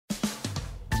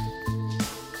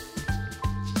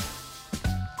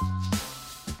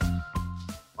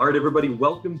All right, everybody,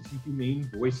 welcome to Humane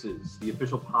Voices, the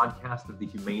official podcast of the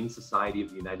Humane Society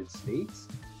of the United States.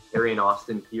 Harry and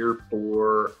Austin here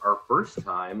for our first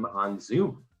time on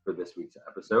Zoom for this week's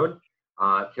episode.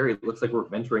 Harry, it looks like we're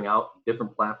venturing out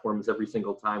different platforms every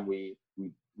single time we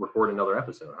record another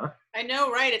episode, huh? I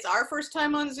know, right? It's our first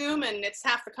time on Zoom, and it's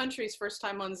half the country's first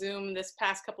time on Zoom this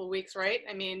past couple of weeks, right?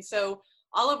 I mean, so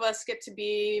all of us get to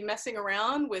be messing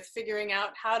around with figuring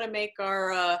out how to make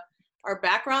our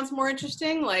backgrounds more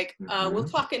interesting. Like we'll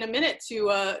talk in a minute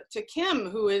to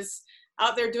Kim, who is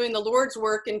out there doing the Lord's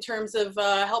work in terms of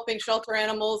helping shelter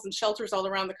animals and shelters all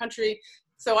around the country.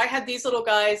 So I had these little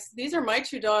guys. These are my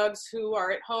two dogs who are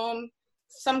at home.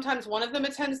 Sometimes one of them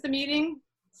attends the meeting.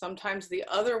 Sometimes the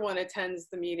other one attends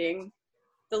the meeting.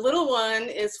 The little one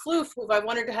is Floof, who I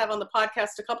wanted to have on the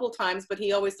podcast a couple of times, but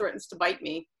he always threatens to bite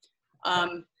me.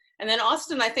 And then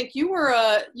Austin, I think you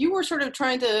were sort of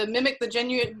trying to mimic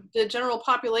the general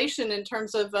population in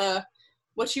terms of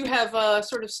what you have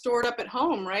sort of stored up at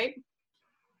home, right?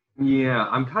 Yeah,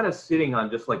 I'm kind of sitting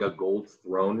on just like a gold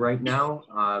throne right now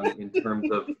in terms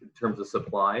of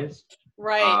supplies.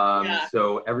 Right. Yeah.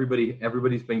 So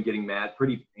everybody's been getting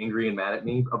pretty angry and mad at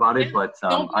me about it, but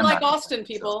don't be like Austin,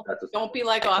 people. Don't be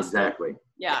like Austin. Exactly.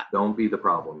 Yeah. Don't be the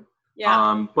problem.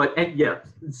 Yeah. Okay,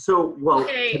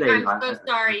 today I'm so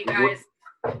sorry, you guys.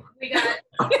 We got.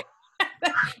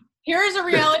 Here is a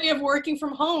reality of working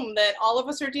from home that all of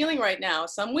us are dealing right now.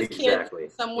 Some with kids,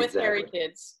 some with hairy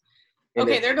kids.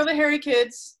 Okay, there go the hairy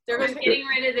kids. There goes getting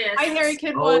rid of this. Hi, hairy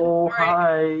kid one. Oh,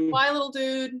 hi. Bye, little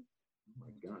dude. Oh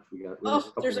my gosh, we got.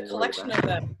 Oh, there's a collection of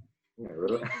them. Yeah,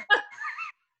 really.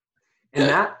 And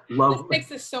that love this makes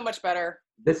this so much better.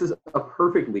 This is a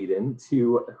perfect lead-in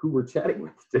to who we're chatting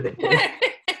with today.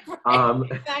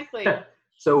 Exactly.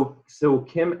 So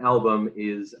Kim Album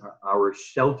is our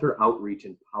Shelter Outreach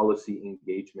and Policy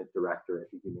Engagement Director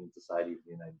at the Humane Society of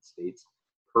the United States.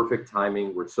 Perfect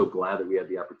timing. We're so glad that we had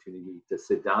the opportunity to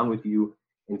sit down with you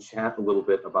and chat a little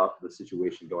bit about the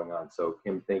situation going on. So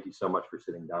Kim, thank you so much for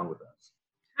sitting down with us.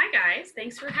 Hi guys,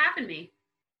 thanks for having me.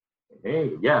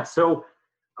 Hey, yeah. So,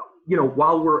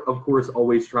 while we're of course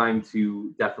always trying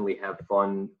to definitely have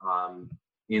fun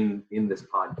in this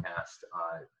podcast,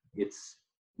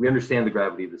 we understand the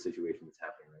gravity of the situation that's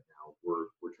happening right now.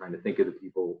 We're trying to think of the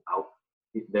people out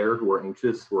there who are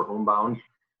anxious, who are homebound.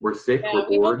 We're sick, we're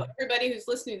bored. We hope everybody who's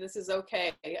listening to this is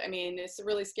okay. I mean, it's a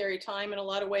really scary time in a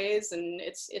lot of ways, and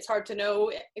it's hard to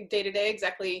know day to day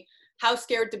exactly how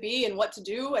scared to be and what to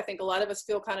do. I think a lot of us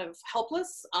feel kind of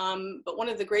helpless. But one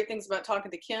of the great things about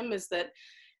talking to Kim is that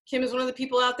Kim is one of the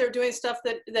people out there doing stuff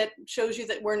that shows you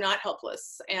that we're not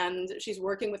helpless. And she's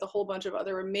working with a whole bunch of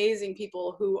other amazing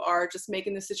people who are just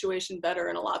making the situation better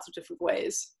in lots of different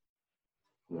ways.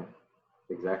 Yeah,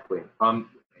 exactly.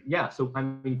 So I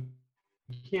mean,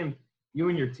 Kim, you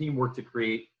and your team work to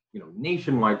create,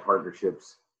 nationwide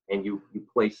partnerships, and you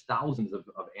place thousands of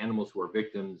animals who are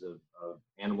victims of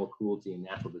animal cruelty and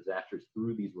natural disasters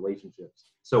through these relationships.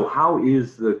 So how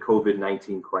is the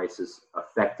COVID-19 crisis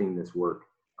affecting this work?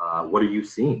 What are you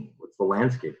seeing? What's the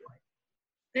landscape like?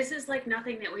 This is like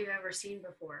nothing that we've ever seen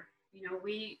before.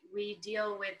 We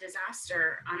deal with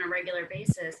disaster on a regular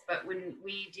basis, but when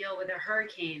we deal with a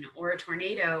hurricane or a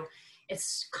tornado,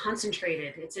 it's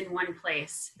concentrated. It's in one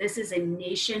place. This is a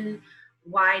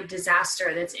nationwide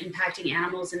disaster that's impacting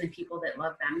animals and the people that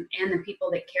love them and the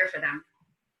people that care for them.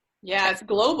 Yeah, it's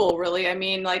global, really. I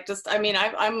mean, I'm,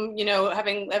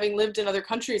 having lived in other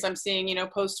countries, I'm seeing,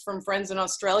 posts from friends in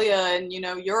Australia and,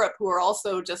 Europe who are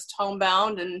also just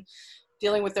homebound and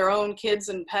dealing with their own kids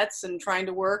and pets and trying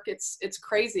to work. It's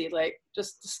crazy. Like,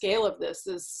 just the scale of this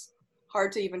is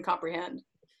hard to even comprehend.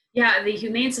 Yeah, the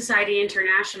Humane Society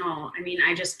International, I mean,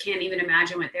 I just can't even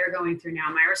imagine what they're going through now.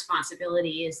 My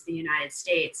responsibility is the United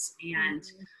States, and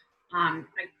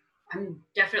I'm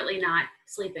definitely not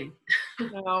sleeping.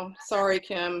 No, sorry,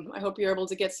 Kim. I hope you're able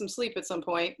to get some sleep at some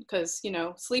point, because,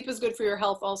 sleep is good for your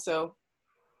health also.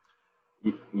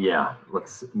 Yeah,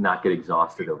 let's not get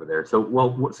exhausted over there. So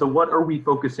what are we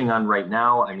focusing on right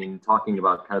now? I mean, talking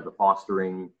about kind of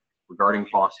regarding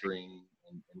fostering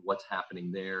and what's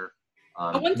happening there.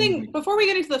 One thing, before we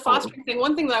get into the fostering thing,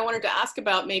 one thing that I wanted to ask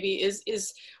about maybe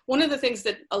is one of the things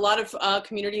that a lot of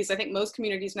communities, I think most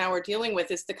communities now are dealing with,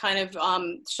 is the kind of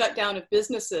shutdown of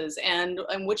businesses and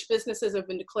which businesses have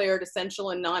been declared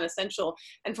essential and non-essential.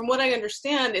 And from what I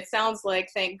understand, it sounds like,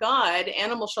 thank God,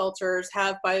 animal shelters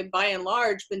have by and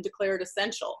large been declared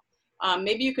essential.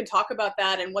 Maybe you can talk about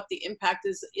that and what the impact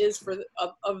is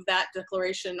of that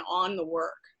declaration on the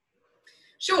work.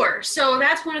 Sure. So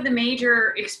that's one of the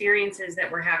major experiences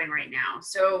that we're having right now.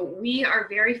 So we are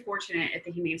very fortunate at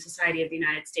the Humane Society of the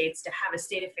United States to have a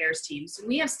state affairs team. So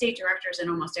we have state directors in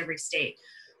almost every state,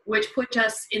 which puts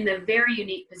us in the very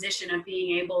unique position of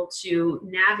being able to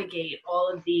navigate all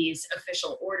of these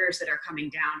official orders that are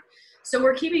coming down. So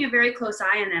we're keeping a very close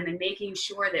eye on them and making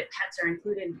sure that pets are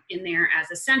included in there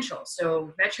as essential.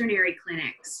 So veterinary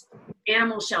clinics,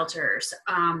 animal shelters,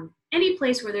 any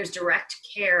place where there's direct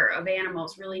care of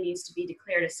animals really needs to be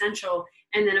declared essential.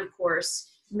 And then, of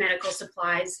course, medical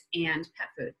supplies and pet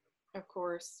food. Of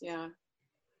course, yeah.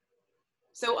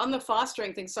 So on the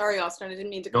fostering thing, sorry, Austin, I didn't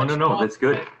mean to No, cut no, you no, off. that's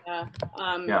good. Yeah.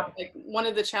 Like one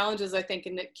of the challenges I think,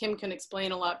 and that Kim can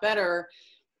explain a lot better,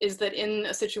 is that in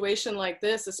a situation like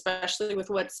this, especially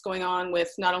with what's going on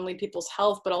with not only people's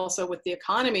health, but also with the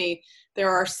economy,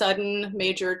 there are sudden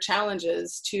major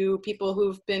challenges to people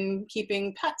who've been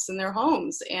keeping pets in their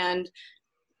homes. And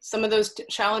some of those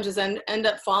challenges end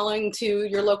up falling to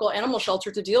your local animal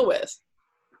shelter to deal with.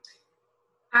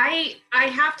 I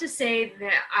have to say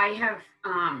that I have,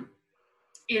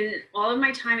 in all of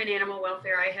my time in animal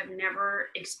welfare, I have never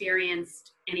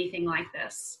experienced anything like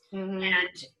this. Mm-hmm.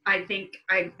 And I think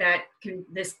the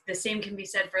same can be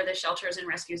said for the shelters and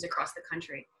rescues across the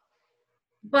country.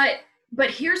 But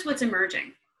here's what's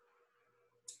emerging.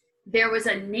 There was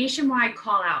a nationwide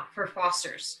call out for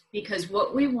fosters because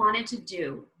what we wanted to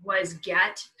do was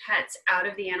get pets out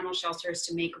of the animal shelters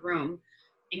to make room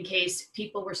in case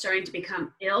people were starting to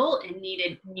become ill and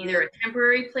needed either a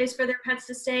temporary place for their pets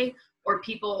to stay, or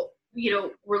people,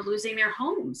 were losing their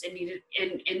homes and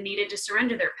needed to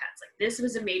surrender their pets. Like, this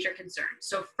was a major concern.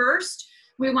 So first,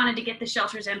 we wanted to get the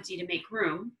shelters empty to make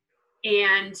room,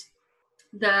 and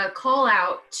the call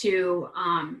out to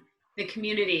the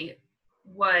community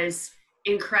was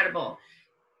incredible.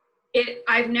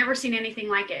 I've never seen anything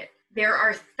like it. There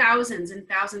are thousands and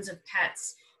thousands of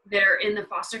pets that are in the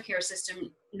foster care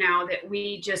system now that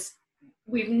we've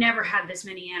never had this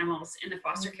many animals in the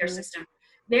foster care system.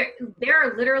 There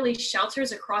are literally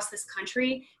shelters across this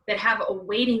country that have a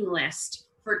waiting list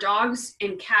for dogs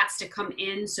and cats to come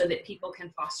in so that people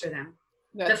can foster them.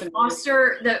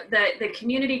 The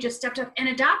community just stepped up, and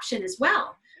adoption as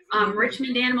well.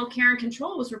 Richmond Animal Care and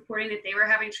Control was reporting that they were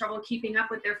having trouble keeping up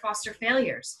with their foster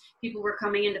failures. People were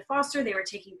coming into foster, they were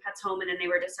taking pets home, and then they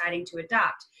were deciding to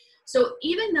adopt. So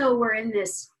even though we're in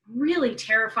this really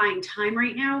terrifying time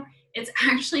right now, it's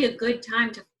actually a good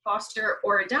time to foster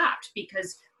or adopt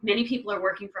because many people are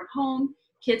working from home,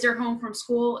 kids are home from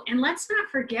school, and let's not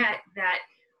forget that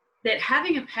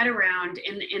having a pet around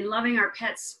and loving our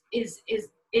pets is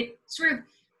it sort of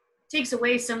takes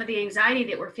away some of the anxiety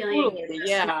that we're feeling.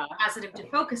 Yeah. Positive to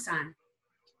focus on.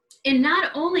 And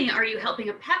not only are you helping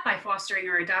a pet by fostering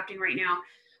or adopting right now,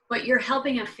 but you're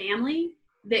helping a family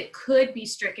that could be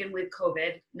stricken with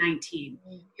COVID-19.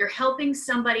 You're helping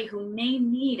somebody who may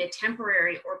need a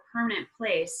temporary or permanent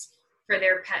place for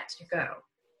their pet to go.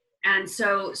 And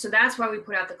so that's why we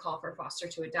put out the call for foster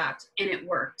to adopt, and it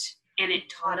worked. And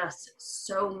it taught us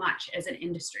so much as an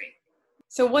industry.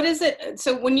 So what is it?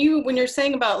 So when you're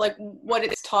saying about like what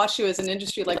it's taught you as an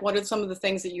industry, like what are some of the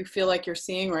things that you feel like you're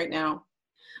seeing right now?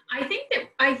 I think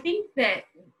that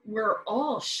we're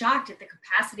all shocked at the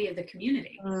capacity of the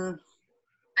community. And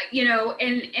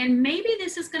maybe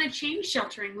this is going to change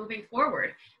sheltering moving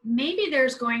forward. Maybe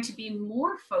there's going to be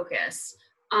more focus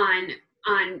on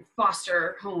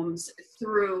foster homes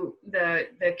through the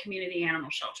community animal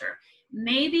shelter.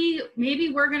 Maybe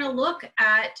we're going to look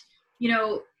at,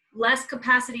 less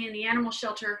capacity in the animal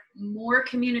shelter, more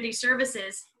community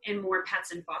services, and more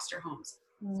pets in foster homes.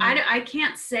 I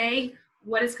can't say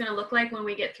what it's going to look like when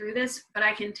we get through this, but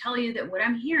I can tell you that what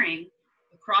I'm hearing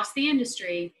across the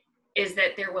industry is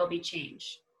that there will be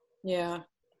change. Yeah.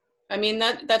 I mean,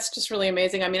 that's just really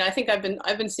amazing. I mean, I think I've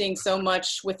been seeing so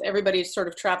much with everybody sort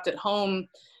of trapped at home.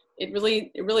 It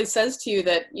really says to you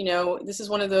that, this is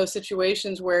one of those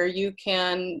situations where you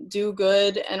can do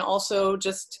good and also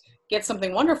just get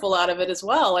something wonderful out of it as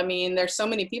well. I mean, there's so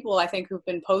many people I think who've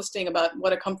been posting about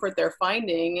what a comfort they're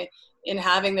finding in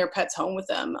having their pets home with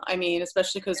them. I mean,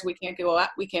 especially because we can't go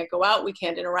out, we can't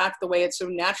interact the way it's so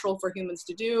natural for humans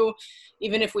to do.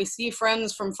 Even if we see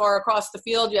friends from far across the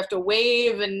field, you have to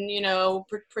wave and,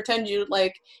 pretend you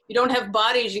don't have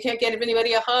bodies, you can't give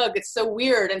anybody a hug. It's so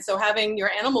weird. And so having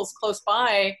your animals close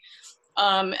by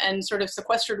and sort of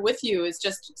sequestered with you is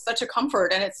just such a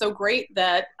comfort. And it's so great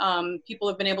that people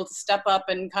have been able to step up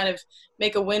and kind of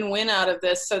make a win-win out of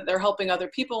this. So they're helping other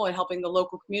people and helping the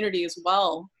local community as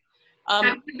well.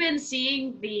 Have you been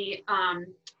seeing the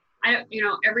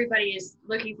everybody is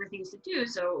looking for things to do.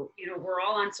 So, we're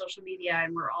all on social media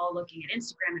and we're all looking at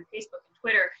Instagram and Facebook and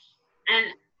Twitter. And,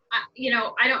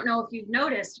 I don't know if you've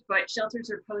noticed, but shelters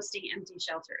are posting empty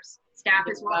shelters. Staff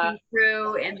is walking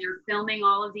through and they're filming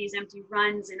all of these empty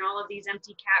runs and all of these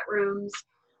empty cat rooms.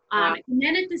 And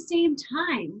then at the same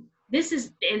time, this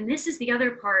is the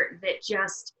other part that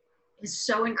just is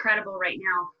so incredible right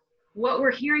now. What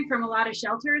we're hearing from a lot of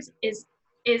shelters is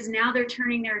now they're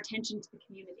turning their attention to the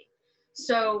community.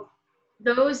 So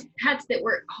those pets that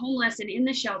were homeless and in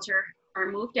the shelter are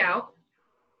moved out.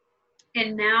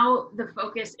 And now the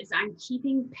focus is on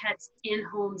keeping pets in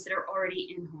homes that are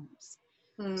already in homes.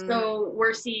 So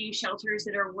we're seeing shelters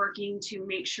that are working to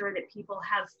make sure that people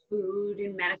have food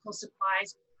and medical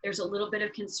supplies. There's a little bit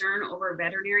of concern over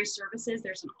veterinary services.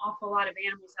 There's an awful lot of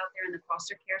animals out there in the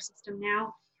foster care system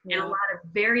now, and a lot of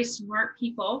very smart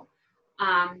people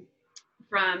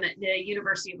from the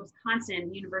University of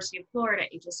Wisconsin, University of Florida,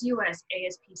 HSUS,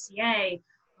 ASPCA,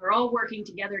 are all working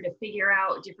together to figure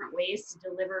out different ways to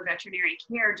deliver veterinary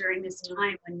care during this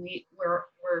time when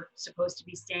we're supposed to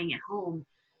be staying at home.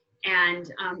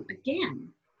 And again,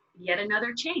 yet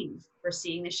another change. We're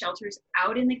seeing the shelters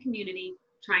out in the community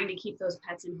trying to keep those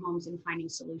pets in homes and finding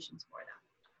solutions for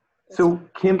them. So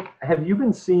Kim, have you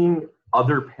been seeing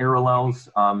other parallels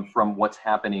from what's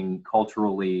happening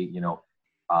culturally,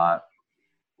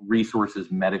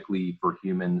 resources medically for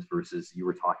humans versus, you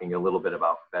were talking a little bit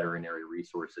about veterinary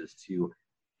resources too.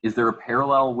 Is there a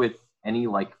parallel with any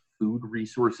food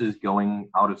resources going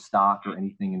out of stock or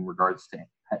anything in regards to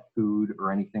pet food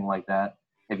or anything like that?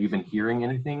 Have you been hearing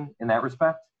anything in that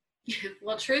respect?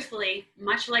 Well, truthfully,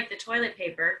 much like the toilet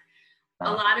paper,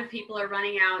 a lot of people are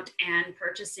running out and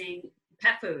purchasing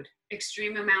pet food,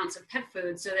 extreme amounts of pet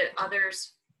food, so that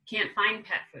others can't find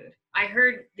pet food. I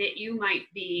heard that you might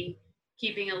be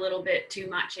keeping a little bit too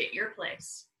much at your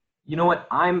place. You know what?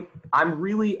 I'm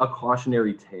really a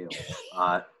cautionary tale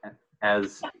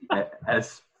as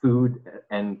food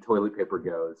and toilet paper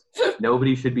goes.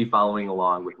 Nobody should be following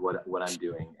along with what I'm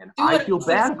doing, and I feel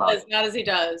bad about it. Not as he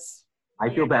does. I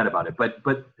feel bad about it, but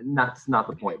that's not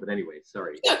the point. But anyway,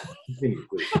 sorry. Continue,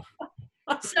 please.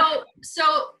 So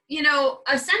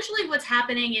essentially what's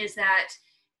happening is that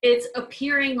it's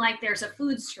appearing like there's a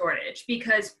food shortage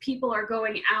because people are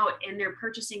going out and they're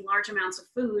purchasing large amounts of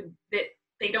food that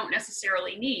they don't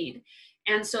necessarily need.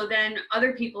 And so then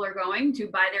other people are going to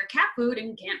buy their cat food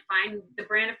and can't find the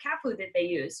brand of cat food that they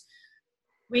use.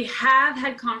 We have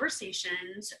had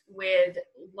conversations with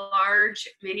large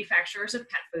manufacturers of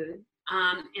pet food,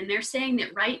 and they're saying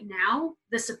that right now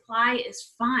the supply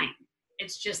is fine.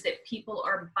 It's just that people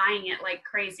are buying it like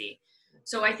crazy.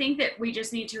 So I think that we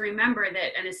just need to remember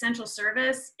that an essential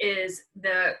service is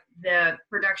the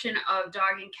production of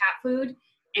dog and cat food,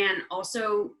 and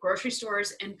also grocery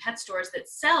stores and pet stores that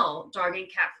sell dog and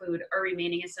cat food are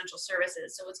remaining essential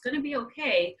services. So it's going to be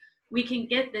okay. We can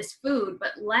get this food,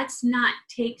 but let's not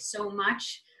take so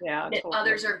much that totally.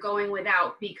 Others are going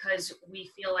without because we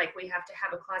feel like we have to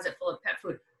have a closet full of pet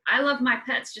food. I love my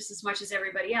pets just as much as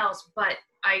everybody else, but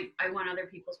I want other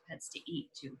people's pets to eat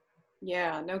too.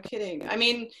 Yeah, no kidding. I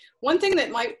mean, one thing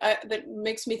that that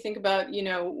makes me think about,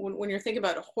 when you're thinking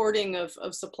about hoarding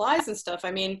of supplies and stuff, I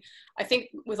mean, I think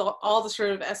with all the sort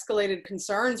of escalated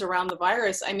concerns around the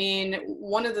virus, I mean,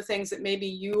 one of the things that maybe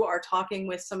you are talking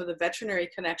with some of the veterinary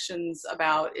connections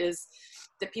about is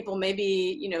that people maybe,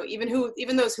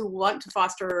 even those who want to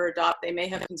foster or adopt, they may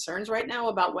have concerns right now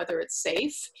about whether it's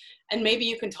safe. And maybe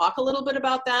you can talk a little bit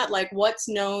about that, like what's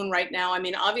known right now. I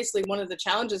mean, obviously one of the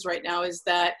challenges right now is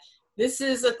that this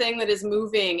is a thing that is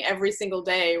moving every single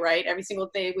day, right? Every single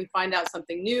day we find out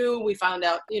something new. We found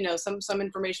out, some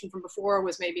information from before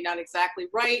was maybe not exactly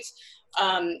right.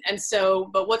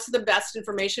 But what's the best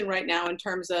information right now in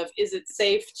terms of, is it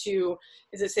safe to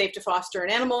foster an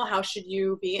animal? How should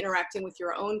you be interacting with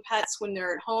your own pets when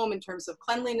they're at home in terms of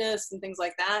cleanliness and things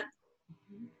like that?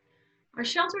 Our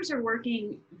shelters are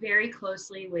working very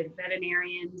closely with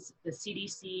veterinarians, the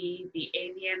CDC, the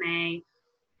AVMA,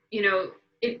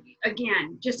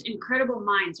 again, just incredible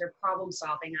minds are problem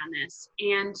solving on this.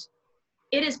 And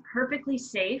it is perfectly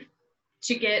safe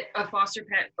to get a foster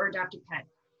pet or adopt a pet.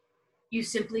 You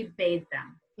simply bathe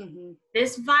them. Mm-hmm.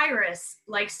 This virus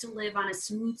likes to live on a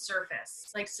smooth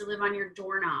surface, likes to live on your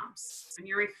doorknobs, on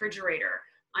your refrigerator,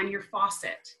 on your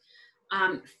faucet.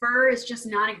 Fur is just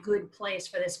not a good place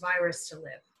for this virus to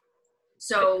live.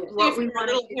 So what we want,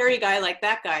 a little hairy guy like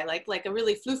that guy, like a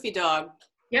really floofy dog.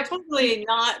 Yep. Totally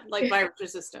not virus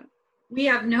resistant. We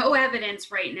have no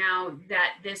evidence right now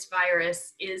that this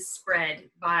virus is spread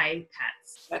by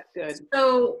pets. That's good.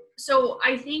 So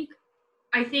I think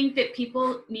I think that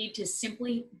people need to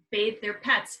simply bathe their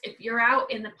pets. If you're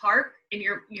out in the park and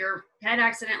your pet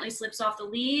accidentally slips off the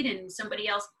lead and somebody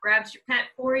else grabs your pet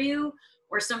for you,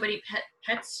 or somebody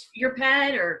pets your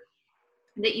pet, or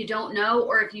that you don't know,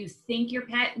 or if you think your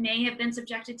pet may have been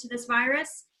subjected to this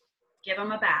virus, give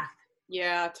them a bath.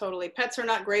 Yeah, totally. Pets are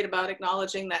not great about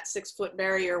acknowledging that 6-foot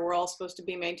barrier we're all supposed to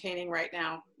be maintaining right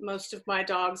now. Most of my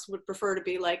dogs would prefer to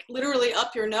be like literally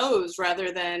up your nose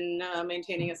rather than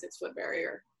maintaining a 6-foot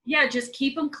barrier. Yeah, just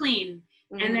keep them clean.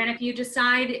 Mm-hmm. And then if you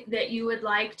decide that you would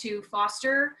like to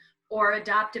foster or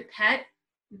adopt a pet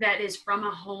that is from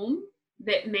a home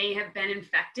that may have been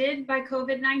infected by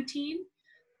COVID-19,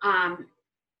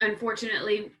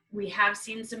 unfortunately, we have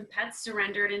seen some pets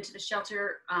surrendered into the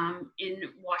shelter in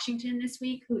Washington this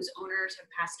week whose owners have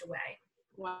passed away.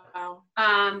 Wow.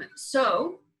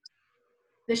 So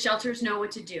the shelters know what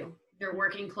to do. They're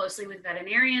working closely with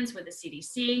veterinarians, with the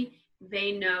CDC.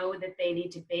 They know that they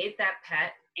need to bathe that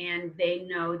pet, and they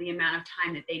know the amount of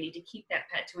time that they need to keep that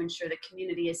pet to ensure the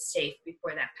community is safe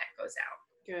before that pet goes out.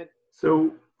 Good.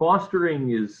 So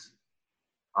fostering is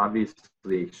obviously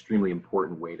an extremely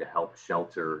important way to help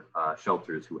shelters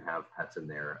who have pets in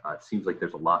there. It seems like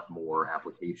there's a lot more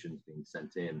applications being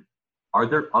sent in. Are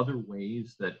there other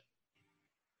ways that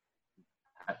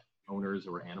pet owners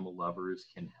or animal lovers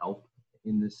can help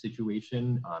in this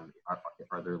situation?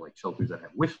 Are there like shelters that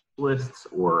have wish lists,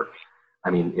 or,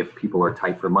 I mean, if people are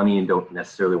tight for money and don't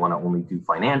necessarily want to only do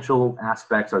financial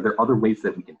aspects, are there other ways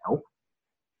that we can help?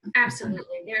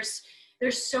 Absolutely.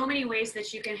 There's so many ways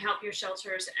that you can help your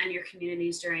shelters and your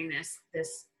communities during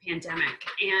this pandemic.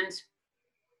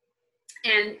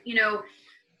 And you know,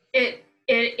 at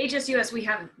HSUS, we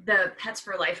have the Pets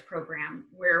for Life program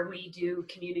where we do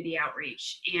community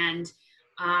outreach. And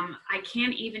I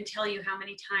can't even tell you how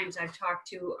many times I've talked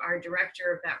to our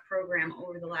director of that program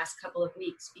over the last couple of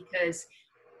weeks, because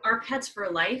our Pets for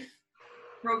Life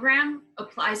program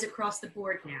applies across the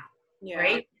board now,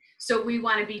 right? So we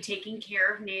want to be taking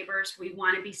care of neighbors. We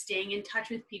want to be staying in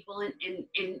touch with people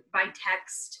in by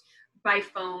text, by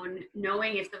phone,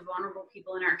 knowing if the vulnerable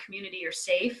people in our community are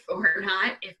safe or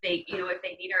not. If they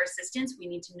need our assistance, we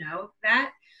need to know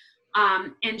that.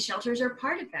 And shelters are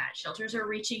part of that. Shelters are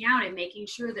reaching out and making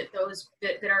sure that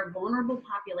that our vulnerable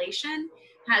population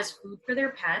has food for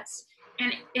their pets.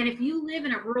 And if you live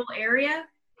in a rural area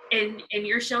and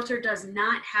your shelter does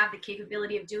not have the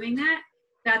capability of doing that,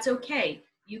 that's okay.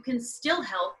 You can still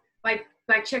help by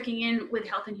checking in with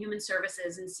Health and Human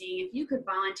Services and seeing if you could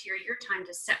volunteer your time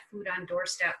to set food on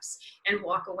doorsteps and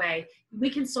walk away. We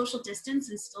can social distance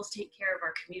and still take care of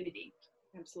our community.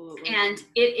 Absolutely. And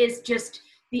it is just,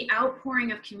 the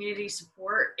outpouring of community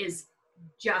support is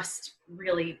just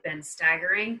really been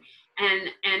staggering.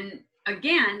 And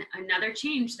again, another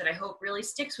change that I hope really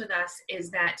sticks with us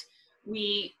is that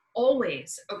we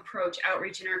always approach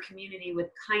outreach in our community with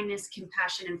kindness,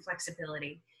 compassion, and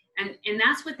flexibility. And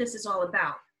that's what this is all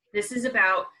about. This is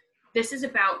about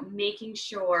making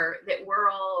sure that we're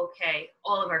all okay,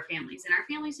 all of our families, and our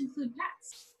families include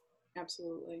pets.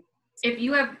 Absolutely. If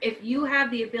you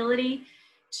have the ability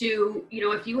to,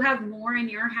 if you have more in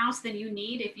your house than you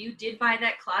need, if you did buy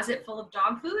that closet full of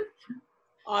dog food.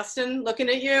 Austin, looking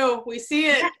at you. We see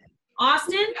it.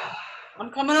 Austin, I'm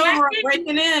coming over. I'm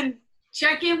breaking in.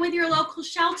 Check in with your local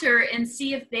shelter and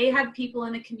see if they have people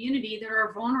in the community that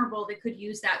are vulnerable that could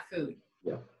use that food.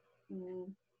 Yeah.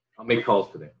 I'll make calls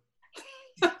today.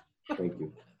 Thank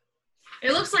you.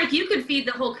 It looks like you could feed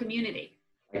the whole community.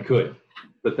 I could.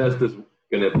 Bethesda's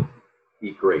going to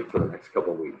eat great for the next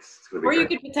couple of weeks. It's gonna be or you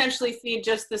great. could potentially feed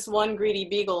just this one greedy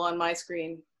beagle on my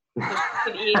screen. Just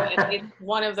could eat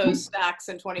one of those stacks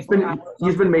in 24 hours.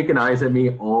 He's been making eyes at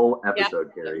me all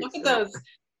episode, Carrie. Look at those.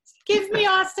 Give me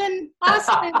Austin.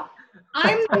 Austin.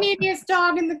 I'm the neediest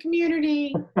dog in the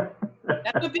community.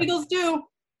 That's what beagles do.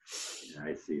 Yeah,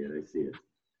 I see it.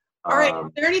 All right.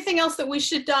 Is there anything else that we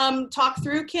should talk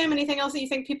through, Kim? Anything else that you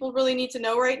think people really need to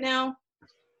know right now?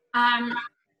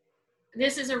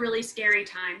 This is a really scary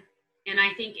time, and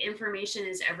I think information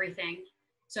is everything.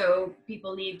 So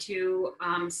people need to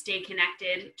stay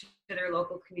connected to their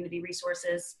local community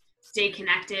resources, stay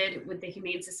connected with the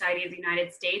Humane Society of the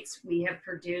United States. We have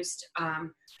produced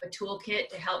a toolkit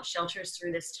to help shelters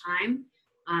through this time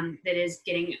that is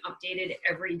getting updated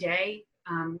every day.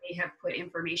 We have put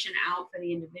information out for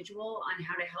the individual on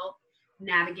how to help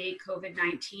navigate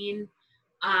COVID-19.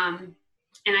 And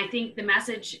I think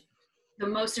the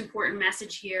most important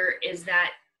message here is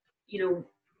that,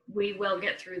 we will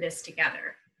get through this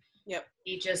together. Yep.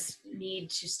 We just need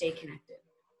to stay connected.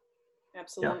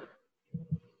 Absolutely. Yeah.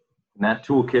 And that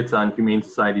toolkit's on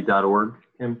humanesociety.org,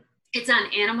 Kim? It's on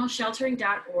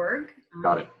animalsheltering.org.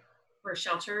 Got it. For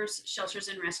shelters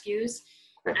and rescues.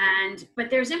 Okay. But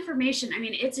there's information. I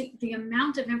mean, the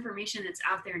amount of information that's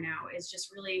out there now is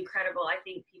just really incredible. I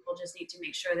think people just need to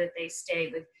make sure that they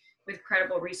stay with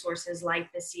credible resources like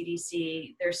the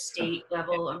CDC, their state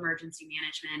level emergency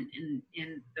management,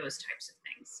 and those types of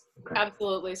things. Okay.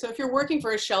 Absolutely. So if you're working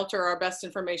for a shelter, our best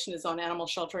information is on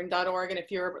animalsheltering.org. And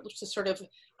if you're just sort of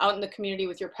out in the community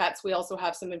with your pets, we also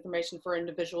have some information for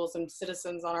individuals and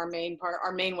citizens on our main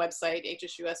website,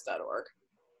 hsus.org.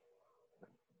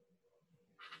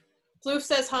 Floof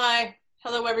says hi.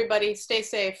 Hello, everybody. Stay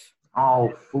safe.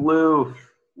 Oh, Floof.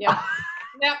 Yep.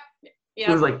 Yep. It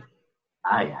was like,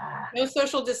 no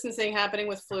social distancing happening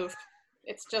with Floof.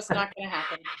 It's just not going to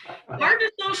happen. Hard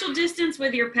to social distance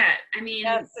with your pet. I mean,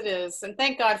 yes, it is. And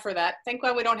thank God for that. Thank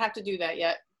God we don't have to do that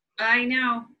yet. I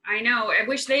know. I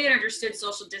wish they had understood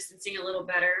social distancing a little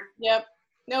better. Yep.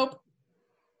 Nope.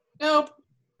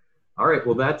 All right.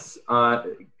 Well, that's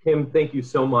Kim. Thank you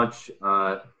so much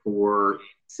for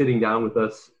sitting down with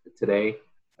us today.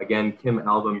 Again, Kim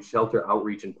Albom, Shelter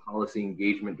Outreach and Policy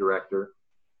Engagement Director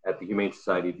at the Humane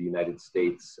Society of the United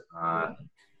States.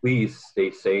 Please stay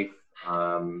safe,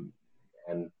 and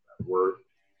we'll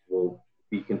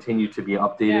continue to be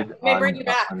updated. Yeah. We may bring you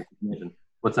back.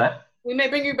 What's that? We may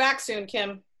bring you back soon,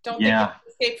 Kim. Don't think you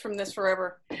escape from this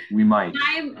forever. We might.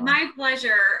 My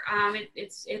pleasure.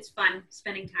 It's fun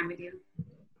spending time with you.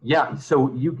 Yeah,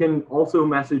 so you can also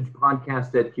message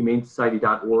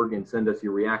podcast@humanesociety.org and send us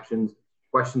your reactions,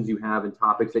 questions you have, and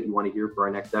topics that you want to hear for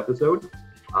our next episode.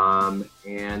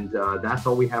 And that's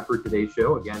all we have for today's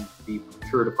show. Again, be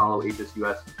sure to follow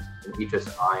HSUS and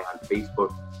HSI on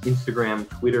Facebook, Instagram,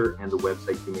 Twitter, and the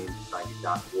website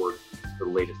humanesociety.org for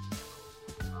the latest.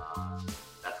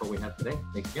 That's all we have today.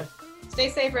 Thanks again. Stay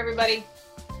safe, everybody.